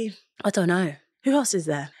Party, I don't know. Who else is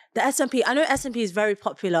there? The SNP, I know SNP is very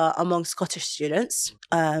popular among Scottish students.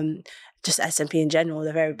 Just SNP in general,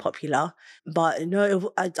 they're very popular. But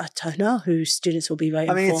no, I don't know who students will be voting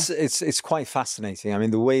for. I mean, it's quite fascinating. I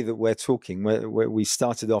mean, the way that we're talking, where we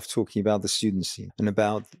started off talking about the student scene and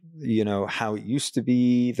about, how it used to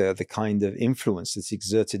be, the kind of influence that's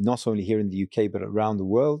exerted not only here in the UK, but around the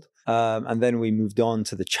world. And then we moved on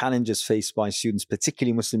to the challenges faced by students,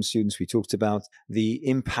 particularly Muslim students. We talked about the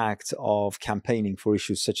impact of campaigning for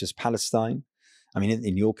issues such as Palestine. I mean,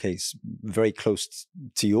 in your case, very close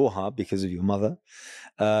to your heart because of your mother,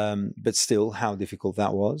 but still how difficult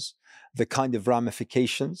that was. The kind of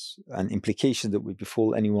ramifications and implications that would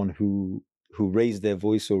befall anyone who raised their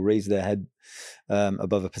voice or raised their head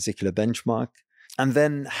above a particular benchmark. And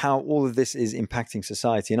then how all of this is impacting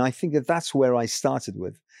society. And I think that that's where I started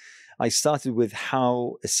with. I started with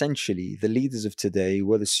how essentially the leaders of today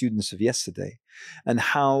were the students of yesterday, and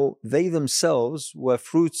how they themselves were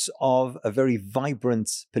fruits of a very vibrant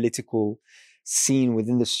political scene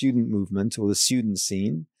within the student movement or the student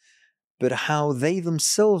scene, but how they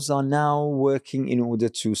themselves are now working in order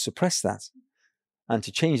to suppress that and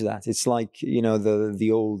to change that. It's like,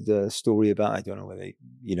 the old story about, I don't know whether,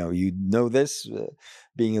 you know this,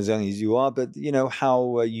 being as young as you are, but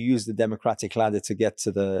how you use the democratic ladder to get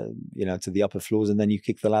to the upper floors, and then you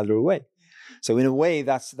kick the ladder away. So in a way,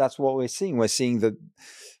 that's what we're seeing. We're seeing that,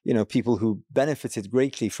 people who benefited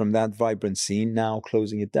greatly from that vibrant scene now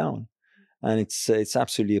closing it down. And it's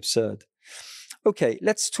absolutely absurd. Okay,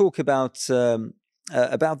 let's talk about the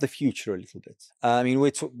future a little bit. I mean,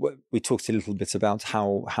 we talked a little bit about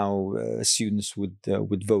how students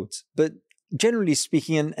would vote, but generally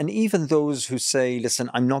speaking, and even those who say, "Listen,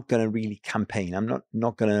 I'm not going to really campaign. I'm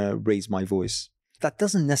not going to raise my voice," that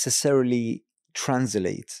doesn't necessarily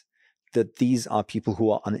translate that these are people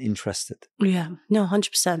who are uninterested. Yeah, no,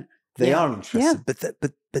 100%. They are interested,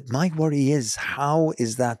 but my worry is, how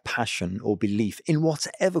is that passion or belief in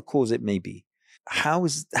whatever cause it may be? How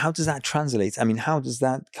does that translate? I mean, how does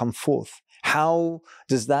that come forth? How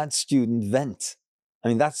does that student vent? I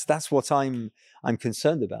mean, that's what I'm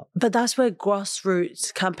concerned about. But that's where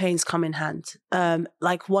grassroots campaigns come in hand.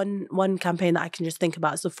 Like one campaign that I can just think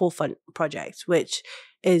about is the Forefront Project, which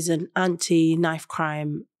is an anti-knife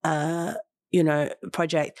crime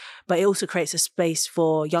project, but it also creates a space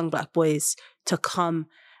for young Black boys to come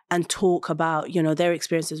and talk about, their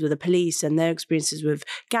experiences with the police and their experiences with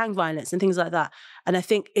gang violence and things like that. And I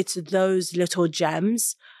think it's those little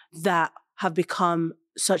gems that have become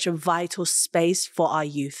such a vital space for our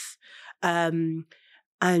youth. I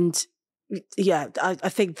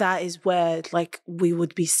think that is where we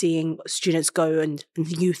would be seeing students go and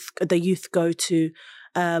the youth go to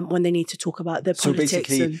when they need to talk about their politics. So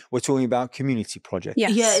basically, we're talking about community projects.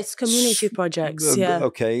 Yes. Yeah, it's community projects. Yeah.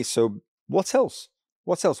 Okay, so what else?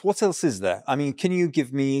 What else is there? I mean, can you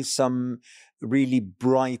give me some really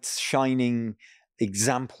bright, shining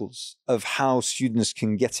examples of how students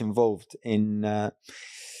can get involved in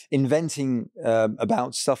inventing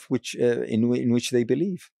about stuff in which they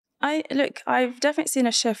believe? I've definitely seen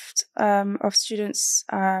a shift of students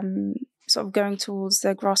sort of going towards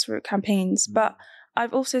their grassroots campaigns, but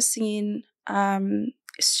I've also seen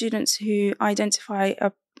students who identify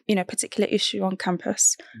a particular issue on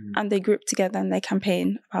campus, and they group together and they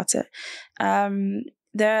campaign about it.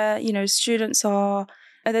 There's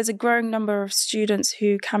a growing number of students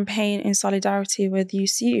who campaign in solidarity with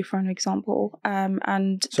UCU, for an example.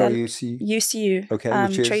 UCU, okay,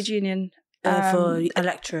 which is trade union. For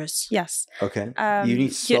lecturers. Yes. Okay. You need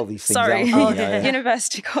to spell these things out. Sorry,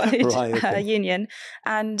 University College right, okay. Union.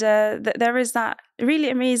 And there is that really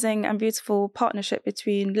amazing and beautiful partnership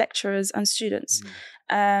between lecturers and students.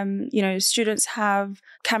 Students have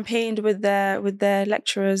campaigned with their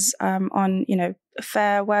lecturers on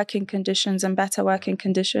fair working conditions and better working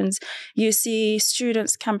conditions. You see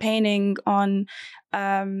students campaigning on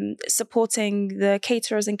supporting the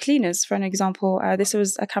caterers and cleaners, for an example. This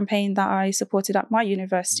was a campaign that I supported at my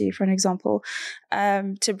university, for an example,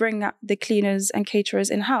 to bring up the cleaners and caterers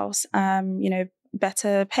in-house,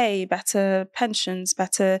 better pay, better pensions,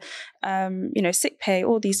 better, sick pay,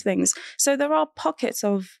 all these things. So there are pockets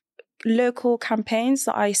of local campaigns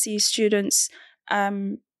that I see students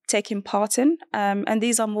taking part in, and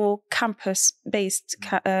these are more campus-based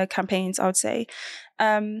campaigns, I would say.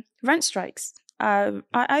 Rent strikes.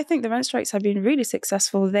 I think the rent strikes have been really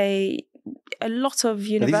successful. A lot of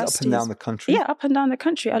universities... Are these up and down the country? Yeah, up and down the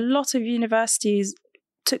country. A lot of universities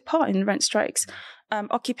took part in rent strikes.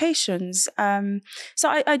 Occupations. So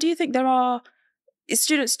I do think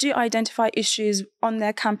students do identify issues on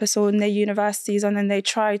their campus or in their universities, and then they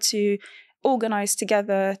try to organize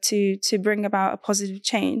together to bring about a positive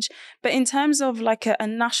change. But in terms of like a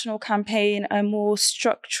national campaign, a more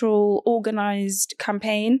structural, organized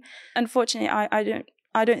campaign, unfortunately,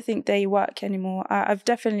 I don't think they work anymore. I've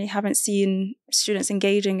definitely haven't seen students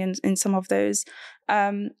engaging in some of those.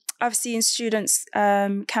 I've seen students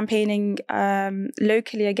campaigning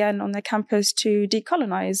locally again on their campus to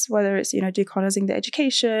decolonize, whether it's decolonizing the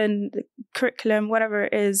education, the curriculum, whatever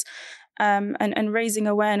it is, and raising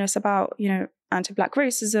awareness about anti-Black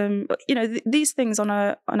racism. These things on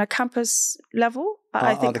a campus level.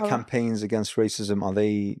 I think the campaigns against racism, are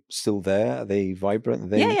they still there? Are they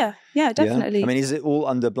vibrant? Yeah, definitely. Yeah? I mean, is it all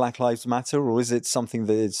under Black Lives Matter, or is it something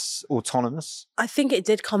that is autonomous? I think it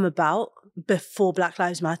did come about before Black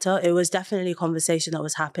Lives Matter. It was definitely a conversation that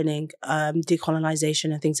was happening,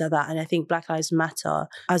 decolonization and things like that. And I think Black Lives Matter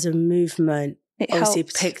as a movement obviously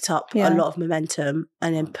picked up a lot of momentum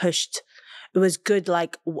and then pushed. It was good,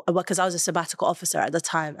 because I was a sabbatical officer at the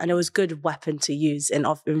time, and it was a good weapon to use in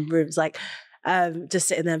rooms, just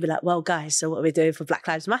sitting there and be like, well, guys, so what are we doing for Black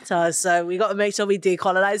Lives Matter? So we got to make sure we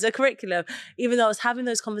decolonize the curriculum, even though I was having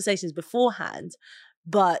those conversations beforehand.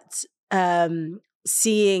 But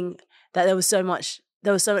seeing that there was so much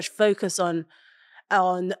focus on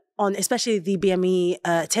especially the BME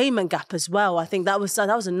attainment gap as well. I think that was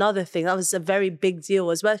another thing. That was a very big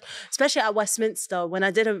deal as well, especially at Westminster when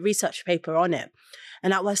I did a research paper on it.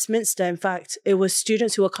 And at Westminster, in fact, it was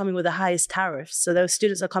students who were coming with the highest tariffs. So there were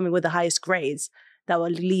students that were coming with the highest grades that were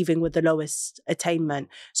leaving with the lowest attainment.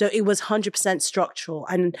 So it was 100% structural.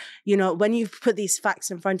 And, when you put these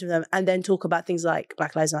facts in front of them and then talk about things like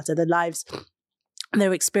Black Lives Matter, their lives,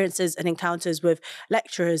 their experiences and encounters with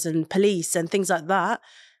lecturers and police and things like that,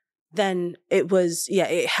 then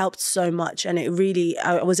it helped so much. And it really,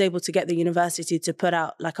 I was able to get the university to put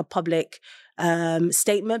out like a public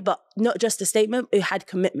statement, but not just a statement, it had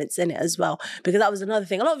commitments in it as well. Because that was another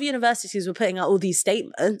thing. A lot of universities were putting out all these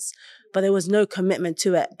statements, but there was no commitment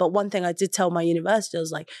to it. But one thing I did tell my university, I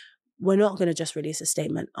was like, we're not going to just release a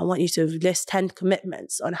statement. I want you to list 10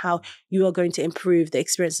 commitments on how you are going to improve the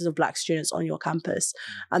experiences of Black students on your campus.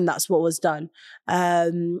 And that's what was done.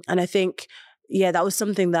 And I think, that was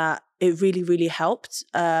something that it really, really helped.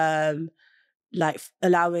 That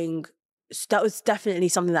was definitely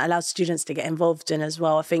something that allowed students to get involved in as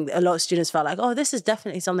well. I think a lot of students felt like, oh, this is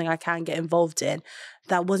definitely something I can get involved in.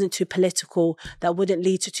 That wasn't too political, that wouldn't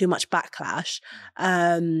lead to too much backlash.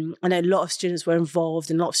 And a lot of students were involved,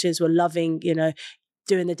 and a lot of students were loving,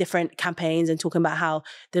 doing the different campaigns and talking about how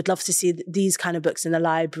they'd love to see these kind of books in the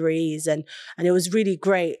libraries. And it was really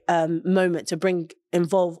great moment to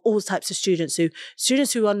involve all types of students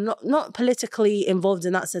who are not politically involved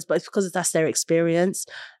in that sense, but it's because that's their experience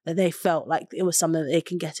that they felt like it was something that they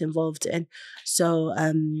can get involved in. So,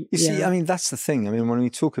 see, I mean, that's the thing. I mean, when we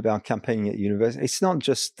talk about campaigning at university, it's not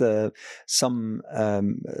just some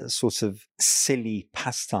sort of silly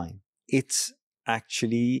pastime. It's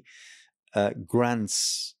actually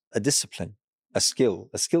grants a discipline, a skill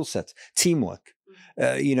set, teamwork.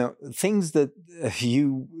 Things that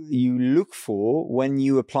you look for when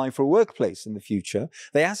you apply for a workplace in the future.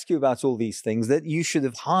 They ask you about all these things that you should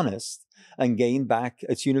have harnessed and gained back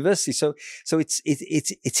at university. So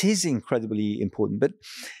it is incredibly important. But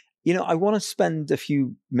I want to spend a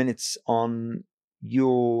few minutes on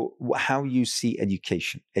how you see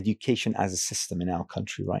education as a system in our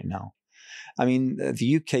country right now. I mean,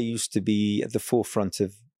 the UK used to be at the forefront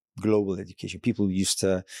of global education. People used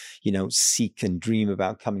to, seek and dream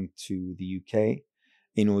about coming to the UK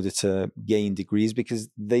in order to gain degrees because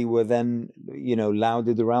they were then,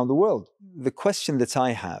 lauded around the world. The question that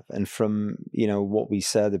I have, and from, what we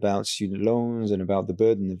said about student loans and about the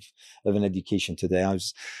burden of an education today, I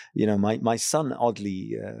was, my son,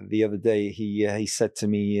 oddly, the other day, he said to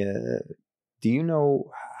me, do you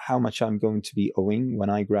know how much I'm going to be owing when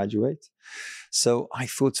I graduate. So I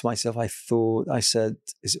thought to myself, I said,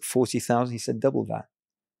 is it 40,000? He said, double that.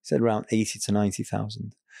 He said around 80 to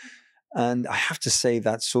 90,000. And I have to say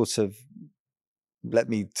that sort of led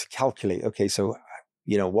me to calculate, okay, so,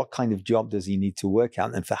 what kind of job does he need to work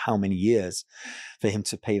out and for how many years for him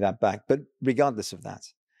to pay that back? But regardless of that,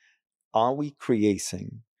 are we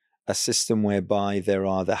creating a system whereby there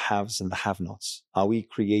are the haves and the have-nots? Are we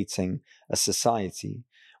creating a society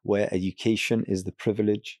where education is the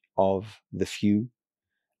privilege of the few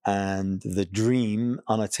and the dream,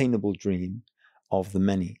 unattainable dream of the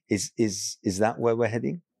many? Is that where we're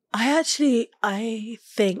heading? I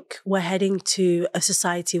think we're heading to a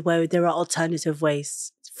society where there are alternative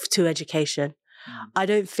ways to education. I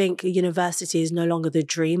don't think university is no longer the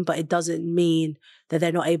dream, but it doesn't mean that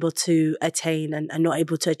they're not able to attain and not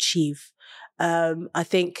able to achieve. I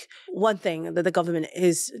think one thing that the government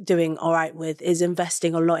is doing all right with is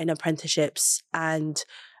investing a lot in apprenticeships and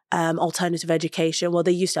alternative education. Well,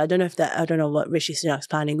 they used to. I don't know what Rishi Sunak's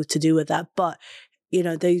planning to do with that, but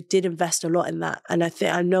they did invest a lot in that. And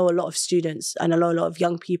I know a lot of students and a lot of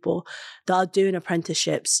young people that are doing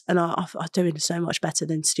apprenticeships and are doing so much better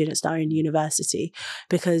than students that are in university.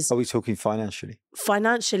 Because are we talking financially?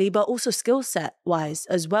 Financially, but also skill set wise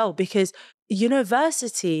as well. Because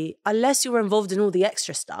university, unless you're involved in all the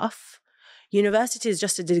extra stuff, university is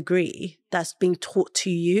just a degree that's being taught to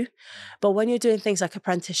you. But when you're doing things like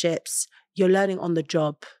apprenticeships, you're learning on the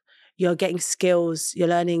job. You're getting skills, you're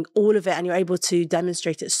learning all of it, and you're able to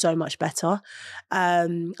demonstrate it so much better.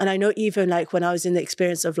 And I know even like when I was in the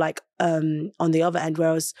experience of on the other end where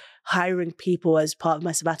I was hiring people as part of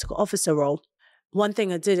my sabbatical officer role, one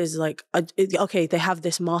thing I did is okay, they have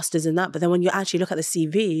this master's in that, but then when you actually look at the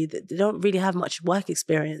CV, they don't really have much work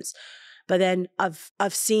experience. But then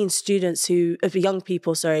I've seen students young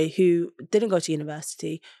people who didn't go to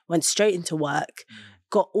university, went straight into work,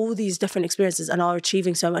 got all these different experiences and are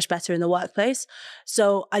achieving so much better in the workplace.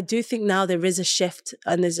 So I do think now there is a shift,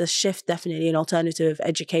 and there's a shift definitely in alternative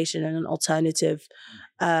education and an alternative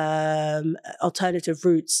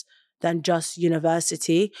routes than just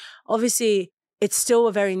university. Obviously, it's still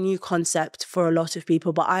a very new concept for a lot of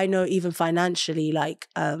people, but I know even financially,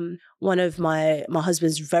 one of my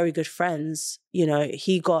husband's very good friends,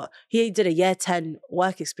 he did a year 10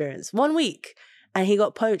 work experience, 1 week. And he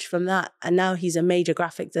got poached from that. And now he's a major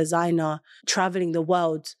graphic designer, traveling the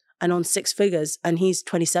world and on 6 figures. And he's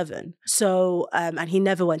 27. So, and he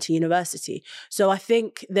never went to university. So I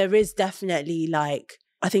think there is definitely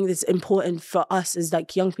I think it's important for us as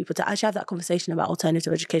young people to actually have that conversation about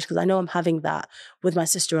alternative education. Because I know I'm having that with my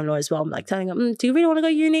sister-in-law as well. I'm telling her, do you really want to go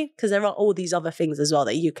uni? Because there are all these other things as well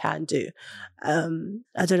that you can do. I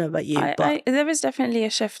don't know about you. There is definitely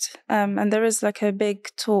a shift. And there is a big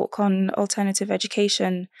talk on alternative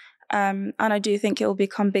education. And I do think it will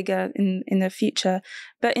become bigger in the future.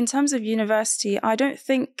 But in terms of university, I don't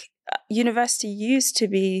think university used to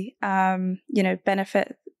be,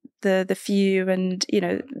 benefit the few and,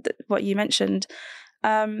 what you mentioned.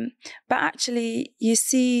 But actually, you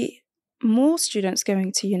see more students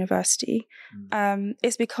going to university.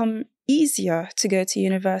 It's become easier to go to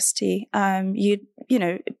university.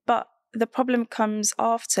 But the problem comes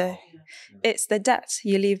after. It's the debt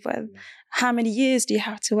you leave with. How many years do you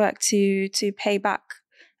have to work to pay back?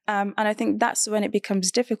 And I think that's when it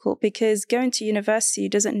becomes difficult, because going to university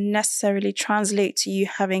doesn't necessarily translate to you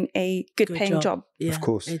having a good paying job. Yeah, of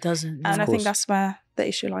course. It doesn't. And I think that's where the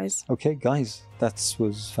issue lies. Okay, guys, that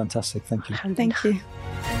was fantastic. Thank you. Thank you.